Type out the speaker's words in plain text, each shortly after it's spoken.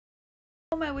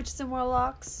my witches and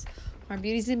warlocks, or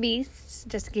beauties and beasts,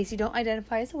 just in case you don't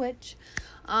identify as a witch.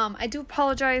 I do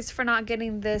apologize for not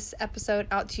getting this episode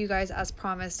out to you guys as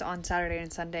promised on Saturday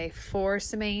and Sunday for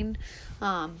Samhain.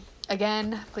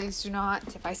 Again, please do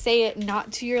not, if I say it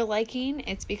not to your liking,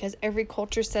 it's because every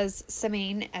culture says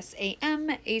Samhain,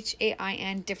 Samhain,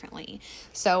 differently.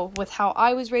 So with how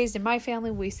I was raised in my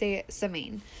family, we say it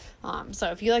Samhain. So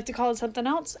if you like to call it something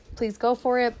else, please go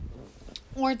for it.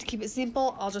 Or to keep it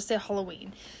simple, I'll just say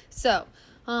Halloween. So,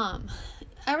 I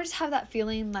ever just have that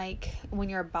feeling like when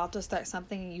you're about to start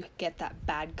something, you get that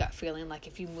bad gut feeling like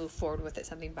if you move forward with it,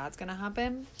 something bad's gonna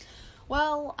happen?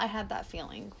 Well, I had that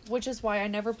feeling, which is why I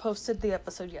never posted the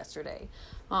episode yesterday.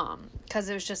 Because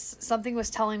it was just, something was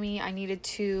telling me I needed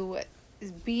to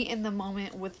be in the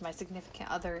moment with my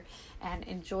significant other and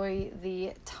enjoy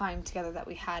the time together that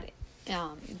we had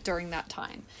during that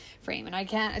time frame. And I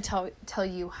can't tell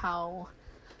you how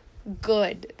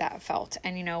good that felt.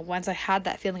 And once I had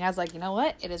that feeling, I was like, you know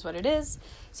what, it is what it is.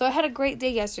 So I had a great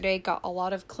day yesterday, got a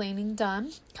lot of cleaning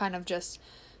done, kind of just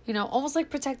almost like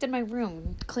protected my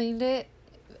room, cleaned it,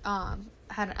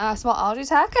 had a small allergy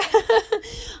attack,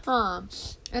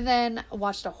 and then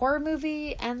watched a horror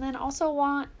movie, and then also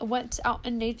went out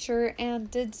in nature and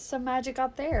did some magic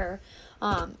out there.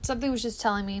 Something was just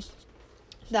telling me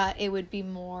that it would be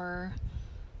more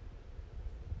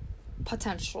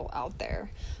potential out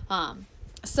there.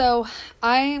 So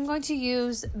I am going to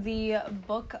use the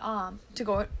book,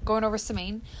 to going over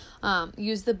Samhain,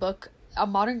 use the book, A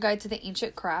Modern Guide to the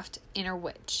Ancient Craft, Inner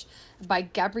Witch, by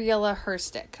Gabriella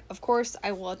Herstick. Of course,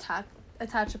 I will attach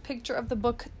a picture of the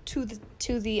book to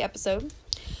the episode.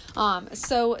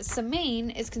 So Samhain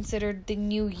is considered the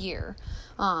new year.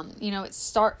 Now,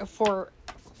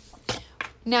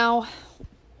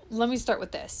 let me start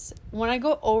with this. When I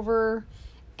go over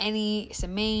any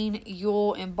Samhain,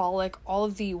 Yule, Symbolic, all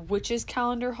of the witches'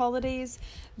 calendar holidays,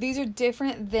 these are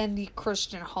different than the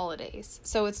Christian holidays.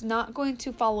 So it's not going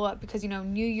to follow up because,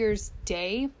 New Year's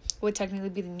Day would technically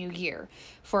be the new year.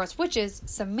 For us witches,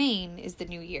 Samhain is the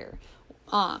new year.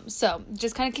 So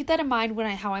just kind of keep that in mind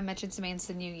how I mentioned Samhain's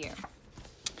the new year.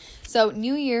 So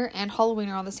New Year and Halloween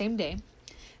are on the same day.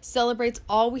 Celebrates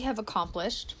all we have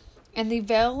accomplished. And the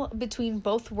veil between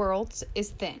both worlds is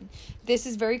thin. This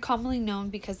is very commonly known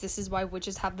because this is why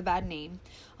witches have the bad name.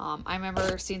 I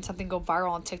remember seeing something go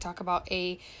viral on TikTok about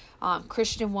a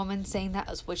Christian woman saying that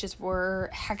as witches were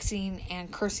hexing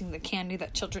and cursing the candy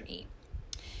that children eat.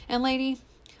 And lady,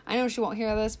 I know she won't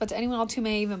hear this, but to anyone else who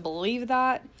may even believe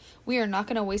that, we are not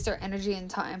going to waste our energy and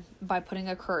time by putting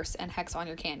a curse and hex on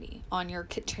your candy, on your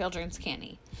children's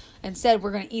candy. Instead,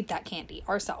 we're going to eat that candy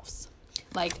ourselves.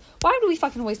 Like, why do we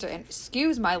fucking waste our energy?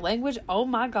 Excuse my language. Oh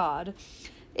my god.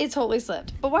 It totally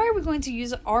slipped. But why are we going to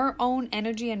use our own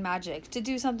energy and magic to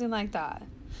do something like that?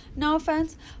 No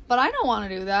offense, but I don't want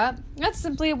to do that. That's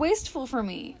simply wasteful for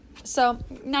me. So,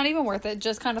 not even worth it.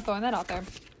 Just kind of throwing that out there.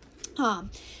 And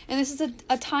this is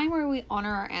a time where we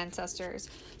honor our ancestors.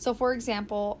 So, for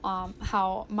example,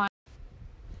 how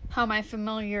my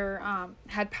familiar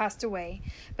had passed away,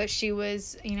 but she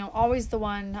was always the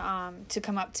one to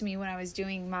come up to me when I was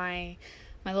doing my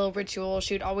little ritual.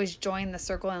 She would always join the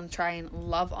circle and try and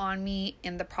love on me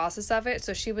in the process of it.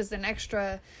 So she was an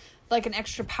extra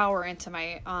power into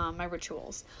my my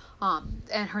rituals.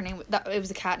 And her name, it was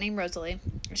a cat named Rosalie.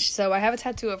 So I have a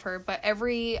tattoo of her, but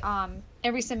every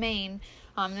Samhain,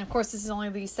 and of course this is only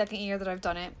the second year that I've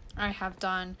done it, I have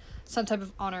done some type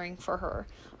of honoring for her.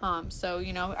 So,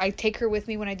 I take her with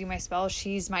me when I do my spells.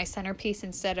 She's my centerpiece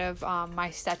instead of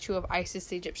my statue of Isis,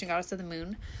 the Egyptian goddess of the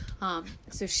moon.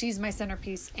 So she's my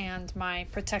centerpiece and my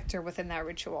protector within that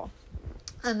ritual.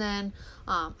 And then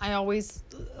I always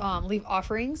leave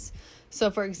offerings. So,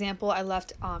 for example, I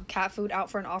left cat food out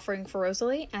for an offering for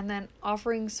Rosalie, and then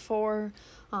offerings for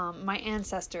my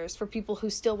ancestors, for people who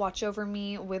still watch over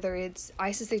me, whether it's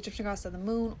Isis, the Egyptian goddess of the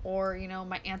moon, or,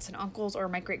 my aunts and uncles, or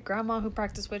my great-grandma who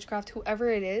practiced witchcraft, whoever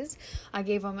it is, I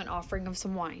gave them an offering of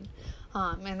some wine.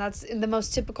 And that's the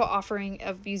most typical offering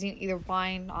of using either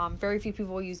wine. Very few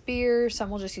people will use beer. Some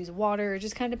will just use water. It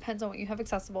just kind of depends on what you have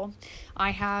accessible.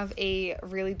 I have a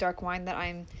really dark wine that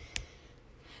I'm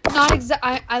not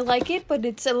I like it, but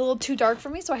it's a little too dark for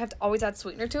me, so I have to always add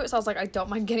sweetener to it. So I was like, I don't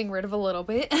mind getting rid of a little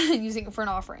bit and using it for an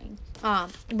offering.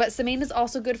 But Samhain is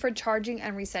also good for charging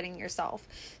and resetting yourself.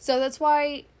 So that's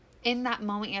why in that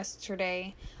moment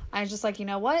yesterday, I was just like, you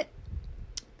know what?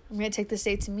 I'm going to take this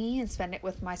day to me and spend it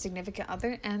with my significant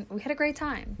other, and we had a great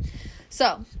time.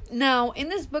 So now in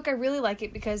this book, I really like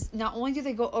it because not only do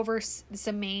they go over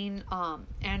Samhain,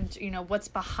 and what's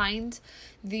behind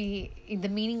the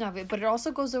meaning of it, but it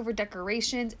also goes over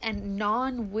decorations and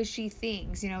non-witchy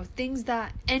things, things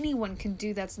that anyone can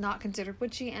do that's not considered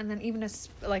witchy, and then even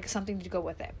something to go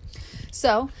with it.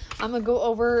 So I'm gonna go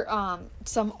over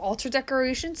some altar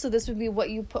decorations. So this would be what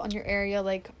you put on your area,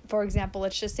 like for example,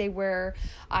 let's just say where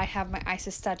I have my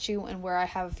Isis statue and where I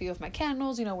have a few of my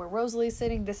candles, where Rosalie's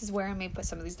sitting. This is where I may put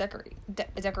some of these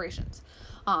decorations.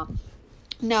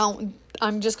 Now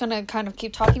I'm just gonna kind of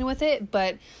keep talking with it,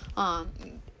 but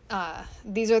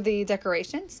these are the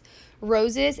decorations: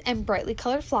 roses and brightly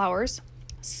colored flowers,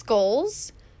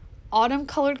 skulls, autumn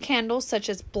colored candles such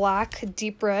as black,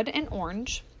 deep red, and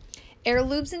orange,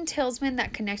 heirlooms and talisman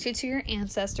that connect you to your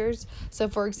ancestors. So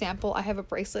for example, I have a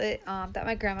bracelet that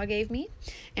my grandma gave me,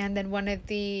 and then one of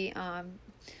the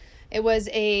it was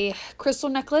a crystal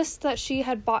necklace that she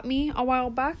had bought me a while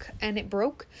back, and it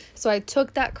broke, so I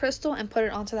took that crystal and put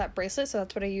it onto that bracelet. So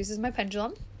that's what I use as my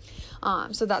pendulum.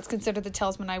 So that's considered the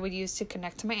talisman I would use to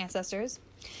connect to my ancestors.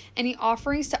 Any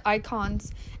offerings to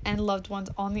icons and loved ones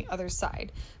on the other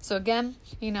side. So again,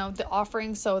 the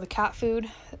offerings, so the cat food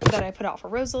that I put out for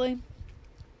Rosalie.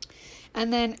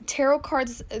 And then tarot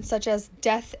cards such as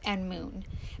Death and Moon.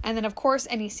 And then, of course,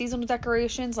 any seasonal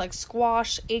decorations like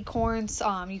squash, acorns,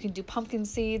 you can do pumpkin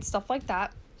seeds, stuff like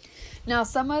that. Now,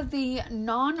 some of the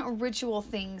non-ritual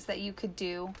things that you could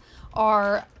do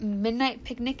are midnight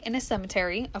picnic in a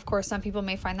cemetery. Of course, some people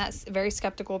may find that very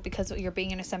skeptical because you're being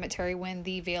in a cemetery when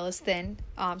the veil is thin.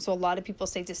 So a lot of people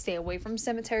say to stay away from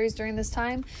cemeteries during this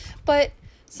time. But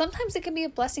sometimes it can be a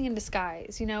blessing in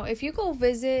disguise. If you go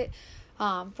visit...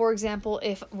 for example,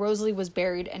 if Rosalie was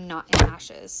buried and not in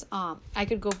ashes, I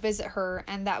could go visit her,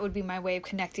 and that would be my way of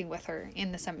connecting with her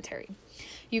in the cemetery.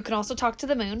 You can also talk to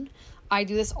the moon. I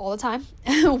do this all the time,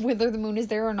 whether the moon is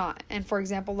there or not. And for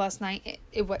example, last night,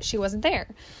 she wasn't there.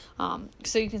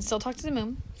 So you can still talk to the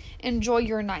moon. Enjoy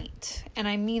your night. And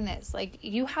I mean this,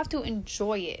 you have to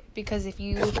enjoy it, because if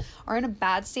you are in a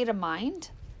bad state of mind,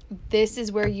 this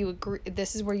is where you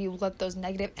let those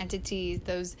negative entities,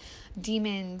 those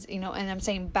demons, and I'm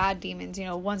saying bad demons,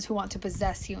 ones who want to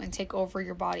possess you and take over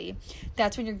your body.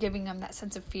 That's when you're giving them that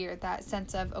sense of fear, that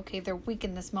sense of, okay, they're weak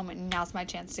in this moment, and now's my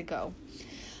chance to go.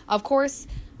 Of course,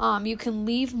 you can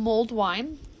leave mulled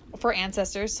wine for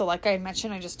ancestors. So like I had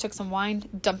mentioned, I just took some wine,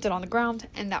 dumped it on the ground,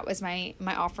 and that was my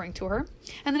offering to her.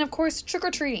 And then of course,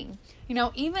 trick-or-treating.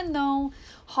 Even though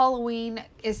Halloween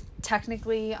is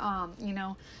technically, I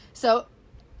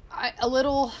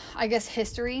guess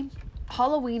history.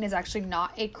 Halloween is actually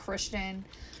not a Christian,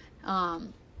 what's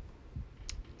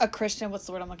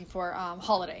the word I'm looking for?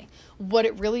 Holiday. What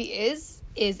it really is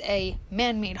a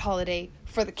man-made holiday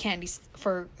for the candy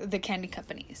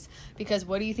companies. Because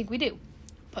what do you think we do?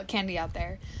 Put candy out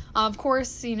there. Of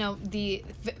course, the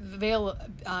veil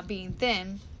being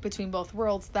thin between both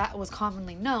worlds, that was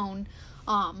commonly known.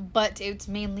 But it's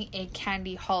mainly a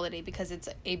candy holiday because it's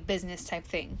a business type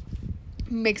thing.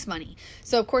 Makes money.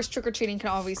 So of course, trick-or-treating can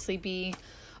obviously be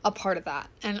a part of that.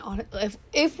 And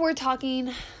if we're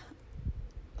talking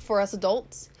for us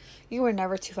adults, you are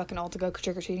never too fucking old to go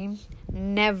trick-or-treating.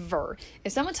 Never.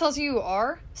 If someone tells you you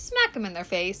are, smack them in their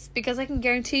face, because I can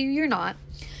guarantee you're not.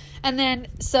 And then,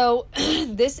 so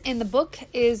this in the book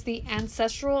is the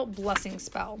ancestral blessing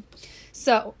spell.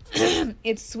 So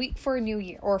it's sweet for a new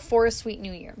year, or for a sweet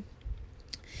new year.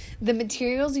 The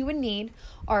materials you would need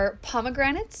are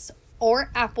pomegranates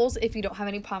or apples if you don't have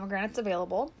any pomegranates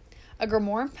available. A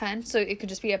grimoire and pen, so it could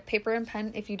just be a paper and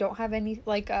pen if you don't have any,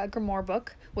 like a grimoire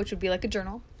book, which would be like a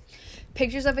journal.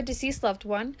 Pictures of a deceased loved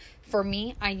one. For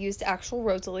me, I used actual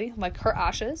Rosalie, like her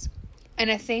ashes. And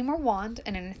a thame or wand,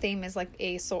 and a thame is like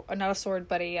a sword, not a sword,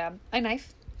 but a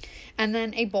knife. And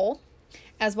then a bowl,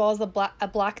 as well as a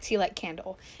black tea light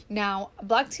candle. Now,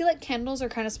 black tea light candles are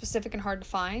kind of specific and hard to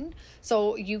find,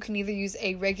 so you can either use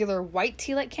a regular white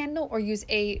tea light candle or use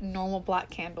a normal black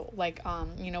candle, like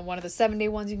one of the 7-day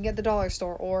ones you can get at the dollar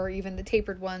store, or even the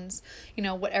tapered ones,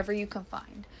 whatever you can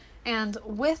find. And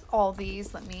with all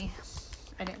these, I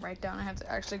didn't write down. I have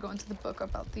to actually go into the book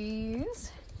about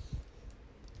these.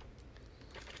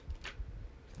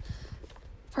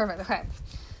 Perfect. Okay.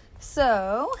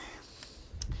 So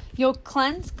you'll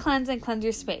cleanse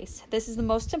your space. This is the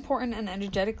most important and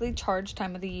energetically charged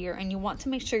time of the year, and you want to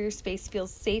make sure your space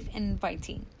feels safe and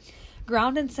inviting.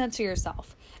 Ground and center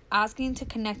yourself, asking to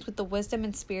connect with the wisdom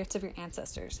and spirits of your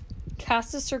ancestors.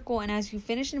 Cast a circle, and as you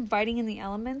finish inviting in the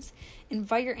elements,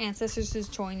 invite your ancestors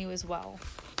to join you as well.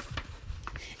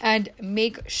 And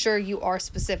make sure you are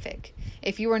specific.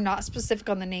 If you are not specific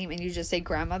on the name and you just say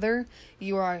grandmother,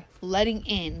 you are letting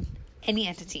in any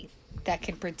entity that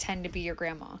can pretend to be your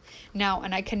grandma. Now,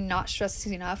 and I cannot stress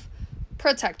this enough,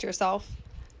 protect yourself.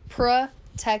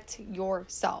 Protect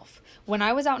yourself. When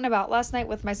I was out and about last night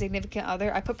with my significant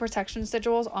other, I put protection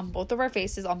sigils on both of our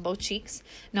faces, on both cheeks.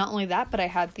 Not only that, but I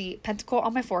had the pentacle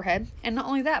on my forehead. And not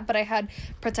only that, but I had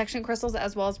protection crystals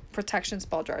as well as protection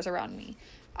spell jars around me.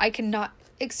 I cannot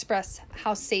express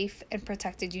how safe and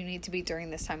protected you need to be during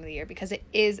this time of the year, because it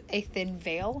is a thin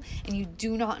veil and you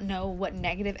do not know what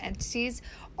negative entities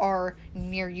are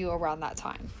near you around that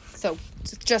time. So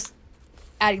just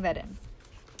adding that in.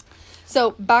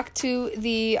 So back to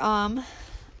the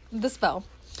spell.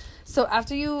 So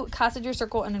after you casted your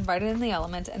circle and invited in the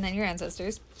elements and then your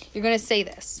ancestors, you're going to say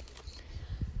this.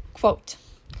 Quote,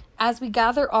 "As we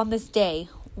gather on this day,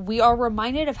 we are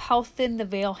reminded of how thin the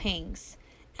veil hangs.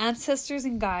 Ancestors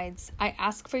and guides, I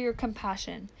ask for your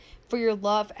compassion, for your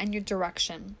love and your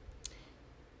direction.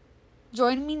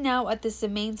 Join me now at the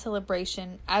Samhain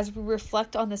celebration as we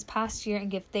reflect on this past year and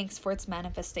give thanks for its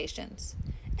manifestations."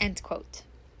 End quote.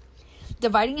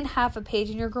 Dividing in half a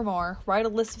page in your grimoire, write a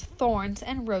list of thorns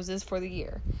and roses for the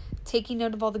year, taking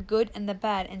note of all the good and the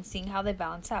bad and seeing how they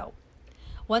balance out.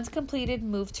 Once completed,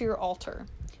 move to your altar.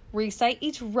 Recite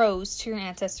each rose to your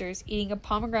ancestors, eating a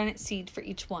pomegranate seed for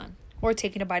each one, or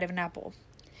taking a bite of an apple.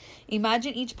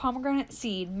 Imagine each pomegranate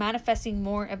seed manifesting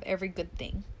more of every good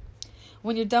thing.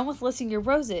 When you're done with listing your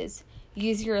roses,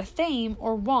 use your thame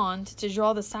or wand to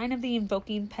draw the sign of the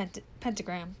invoking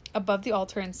pentagram above the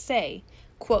altar and say,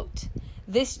 quote,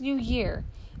 "This new year,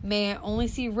 may I only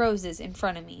see roses in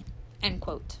front of me." End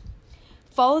quote.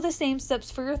 Follow the same steps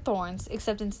for your thorns,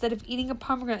 except instead of eating a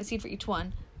pomegranate seed for each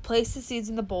one, place the seeds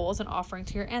in the bowl as an offering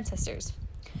to your ancestors.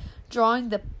 Drawing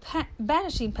the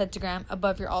banishing pentagram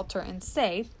above your altar and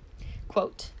say,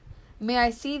 quote, "May I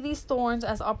see these thorns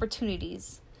as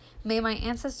opportunities. May my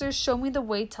ancestors show me the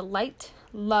way to light,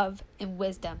 love, and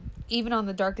wisdom, even on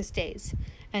the darkest days."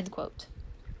 End quote.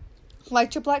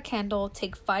 Light your black candle,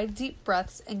 take 5 deep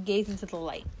breaths, and gaze into the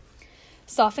light.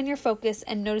 Soften your focus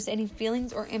and notice any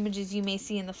feelings or images you may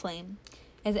see in the flame.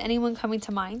 Is anyone coming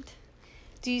to mind?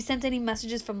 Do you sense any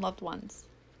messages from loved ones?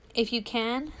 If you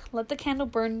can, let the candle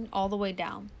burn all the way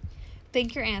down.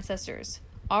 Thank your ancestors,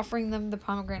 offering them the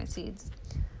pomegranate seeds.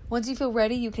 Once you feel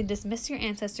ready, you can dismiss your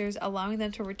ancestors, allowing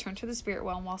them to return to the spirit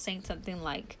realm while saying something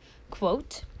like,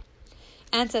 quote,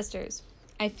 "Ancestors,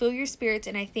 I feel your spirits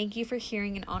and I thank you for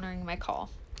hearing and honoring my call.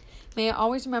 May I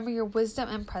always remember your wisdom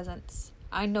and presence.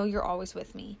 I know you're always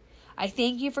with me. I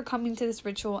thank you for coming to this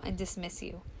ritual and dismiss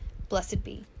you. Blessed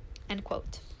be." End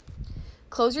quote.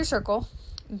 Close your circle,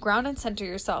 ground and center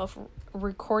yourself,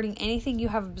 recording anything you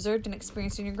have observed and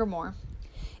experienced in your grimoire.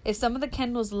 If some of the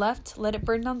candle is left, let it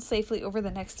burn down safely over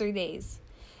the next 3 days.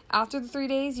 After the 3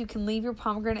 days, you can leave your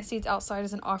pomegranate seeds outside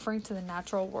as an offering to the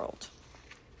natural world.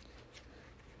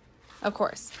 Of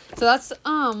course. So that's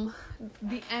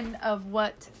the end of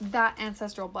what that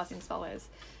ancestral blessing spell is.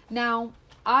 Now,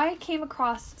 I came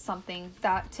across something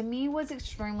that to me was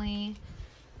extremely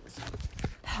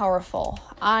powerful.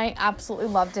 I absolutely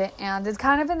loved it, and it's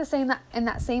kind of in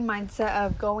that same mindset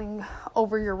of going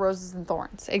over your roses and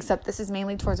thorns, except this is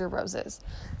mainly towards your roses.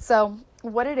 So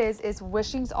what it is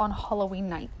wishings on Halloween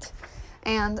night.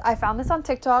 And I found this on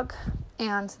TikTok,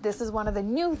 and this is one of the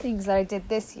new things that I did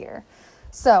this year.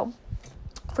 So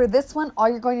for this one, all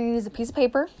you're going to need is a piece of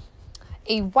paper,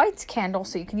 a white candle,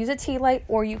 so you can use a tea light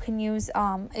or you can use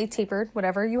a tapered,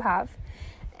 whatever you have,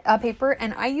 paper,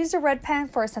 and I used a red pen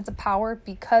for a sense of power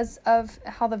because of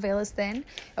how the veil is thin.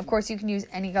 Of course, you can use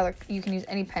any color, you can use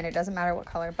any pen, it doesn't matter what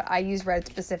color, but I use red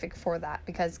specific for that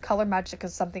because color magic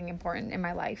is something important in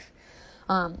my life.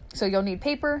 So you'll need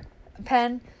paper, a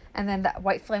pen, and then that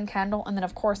white flame candle, and then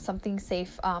of course something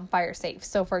safe, fire safe.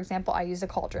 So for example, I used a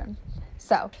cauldron.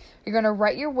 So you're going to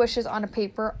write your wishes on a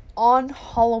paper on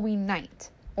Halloween night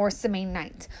or Samhain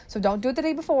night. So don't do it the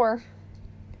day before.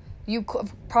 You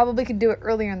probably can do it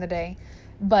earlier in the day,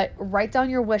 but write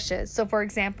down your wishes. So for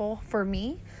example, for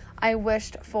me, I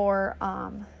wished for,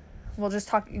 we'll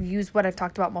just use what I've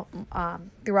talked about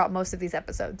throughout most of these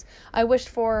episodes. I wished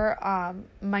for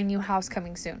my new house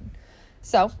coming soon.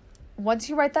 So once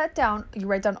you write that down, you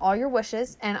write down all your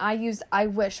wishes, and I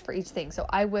wish for each thing. So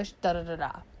I wish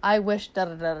da-da-da-da. I wish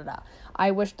da-da-da-da-da. I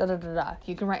wish da-da-da-da.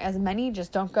 You can write as many,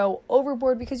 just don't go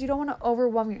overboard because you don't want to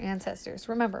overwhelm your ancestors.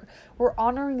 Remember, we're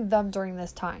honoring them during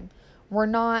this time. We're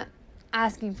not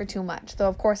asking for too much. Though,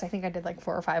 of course, I think I did like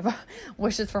 4 or 5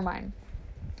 wishes for mine.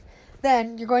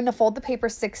 Then you're going to fold the paper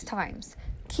 6 times.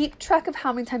 Keep track of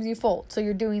how many times you fold. So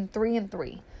you're doing 3 and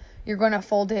 3. You're going to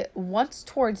fold it once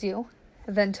towards you,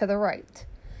 then to the right.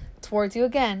 Towards you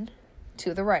again,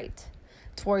 to the right.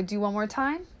 Towards you one more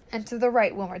time, and to the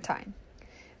right one more time.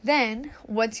 Then,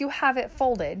 once you have it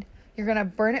folded, you're going to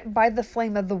burn it by the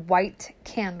flame of the white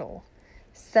candle.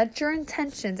 Set your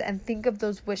intentions and think of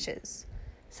those wishes.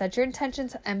 Set your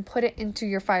intentions and put it into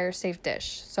your fire safe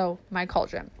dish. So, my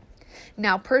cauldron.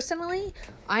 Now, personally,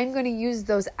 I'm going to use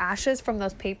those ashes from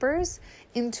those papers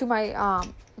into my,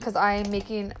 because I am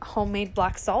making homemade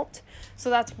black salt. So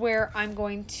that's where I'm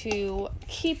going to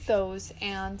keep those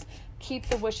and keep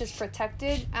the wishes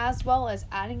protected, as well as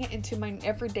adding it into my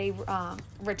everyday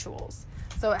rituals.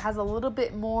 So it has a little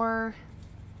bit more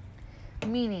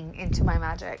meaning into my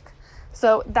magic.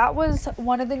 So that was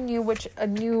one of the new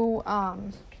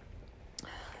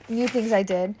things I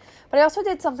did. But I also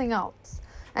did something else.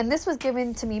 And this was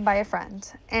given to me by a friend.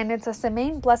 And it's a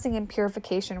Samhain blessing and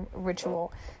purification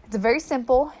ritual. It's very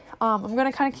simple. I'm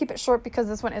going to kind of keep it short because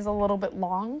this one is a little bit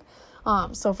long.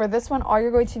 So for this one, all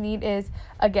you're going to need is,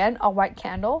 again, a white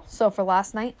candle. So for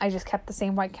last night, I just kept the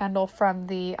same white candle from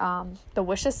the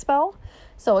wishes spell.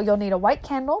 So you'll need a white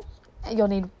candle. You'll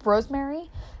need rosemary.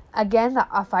 Again,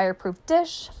 a fireproof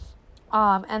dish.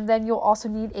 And then you'll also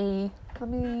need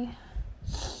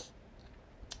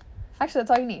actually,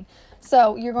 that's all you need.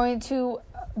 So you're going to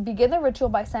begin the ritual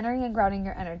by centering and grounding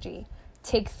your energy.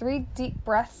 Take 3 deep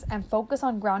breaths and focus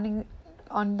on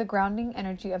the grounding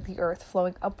energy of the earth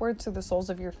flowing upwards to the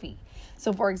soles of your feet.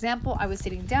 So for example, I was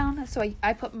sitting down, so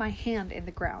I put my hand in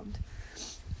the ground.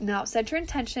 Now set your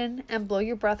intention and blow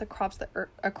your breath across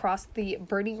the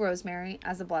burning rosemary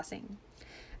as a blessing.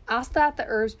 Ask that the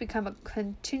herbs become a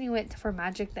conduit for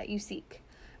magic that you seek.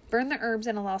 Burn the herbs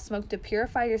and allow smoke to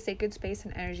purify your sacred space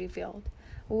and energy field.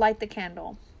 Light the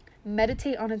candle.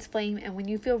 Meditate on its flame, and when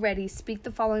you feel ready, speak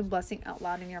the following blessing out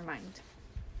loud in your mind.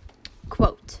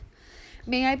 Quote,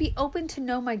 "May I be open to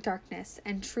know my darkness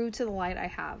and true to the light I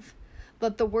have.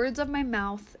 Let the words of my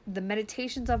mouth, the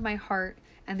meditations of my heart,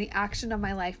 and the action of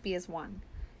my life be as one.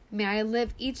 May I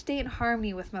live each day in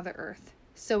harmony with Mother Earth.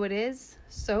 So it is,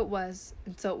 so it was,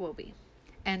 and so it will be."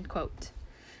 End quote.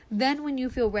 Then when you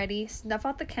feel ready, snuff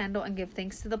out the candle and give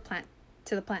thanks to the plant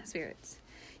spirits.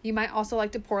 You might also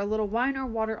like to pour a little wine or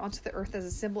water onto the earth as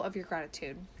a symbol of your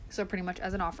gratitude. So pretty much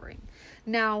as an offering.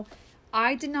 Now,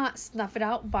 I did not snuff it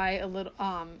out by a little,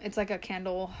 it's like a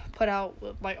candle put out,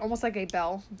 like almost like a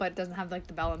bell, but it doesn't have like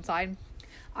the bell inside.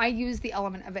 I use the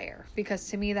element of air because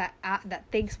to me that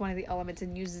thanks one of the elements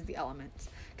and uses the elements.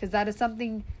 Because that is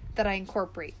something that I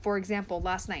incorporate. For example,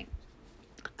 last night,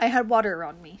 I had water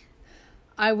around me.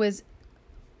 I was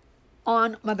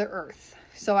on Mother Earth.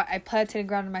 So I planted and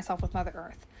grounded myself with Mother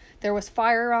Earth. There was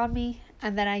fire around me,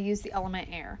 and then I used the element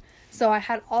air. So I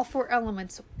had all 4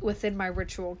 elements within my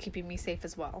ritual keeping me safe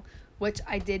as well, which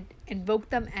I did invoke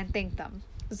them and thank them.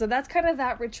 So that's kind of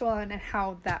that ritual and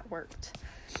how that worked.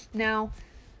 Now,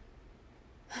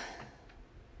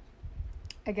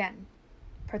 again,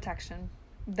 protection.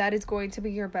 That is going to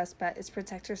be your best bet, is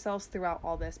protect yourselves throughout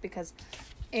all this, because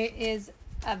it is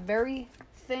a very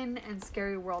thin and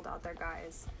scary world out there,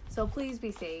 guys. So please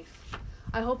be safe.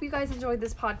 I hope you guys enjoyed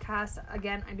this podcast.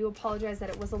 Again, I do apologize that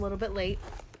it was a little bit late.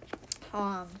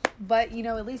 But,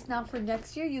 at least now for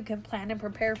next year, you can plan and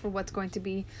prepare for what's going to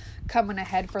be coming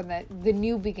ahead for the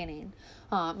new beginning.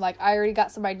 I already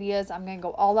got some ideas. I'm going to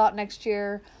go all out next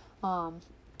year.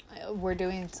 We're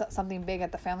doing something big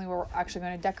at the family where we're actually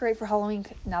going to decorate for Halloween.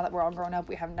 Now that we're all grown up,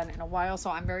 we haven't done it in a while. So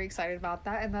I'm very excited about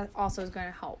that. And that also is going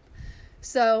to help.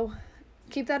 So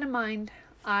keep that in mind.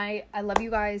 I love you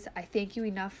guys. I thank you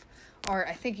enough. Or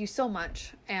I thank you so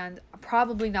much, and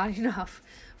probably not enough,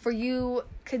 for you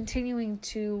continuing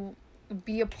to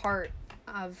be a part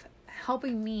of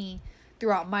helping me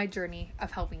throughout my journey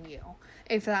of helping you,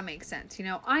 if that makes sense.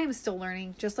 I am still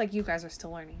learning, just like you guys are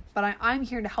still learning, but I'm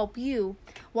here to help you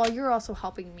while you're also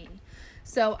helping me.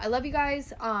 So I love you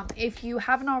guys. If you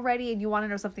haven't already and you want to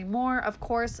know something more, of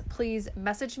course, please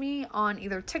message me on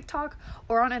either TikTok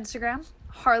or on Instagram,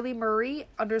 Harley Marie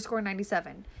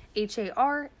 _97.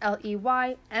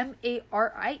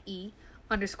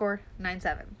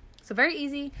 HarleyMarie_97. So very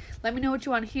easy. Let me know what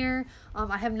you want to hear.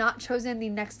 I have not chosen the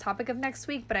next topic of next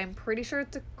week, but I'm pretty sure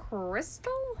it's a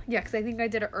crystal. Yeah, because I think I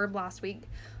did an herb last week.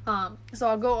 So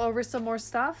I'll go over some more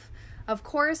stuff. Of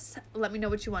course, let me know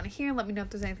what you want to hear. Let me know if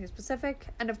there's anything specific.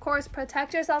 And of course,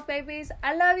 protect yourself, babies.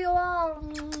 I love you all.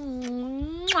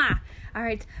 Mwah. All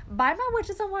right. Bye, my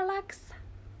witches and warlocks.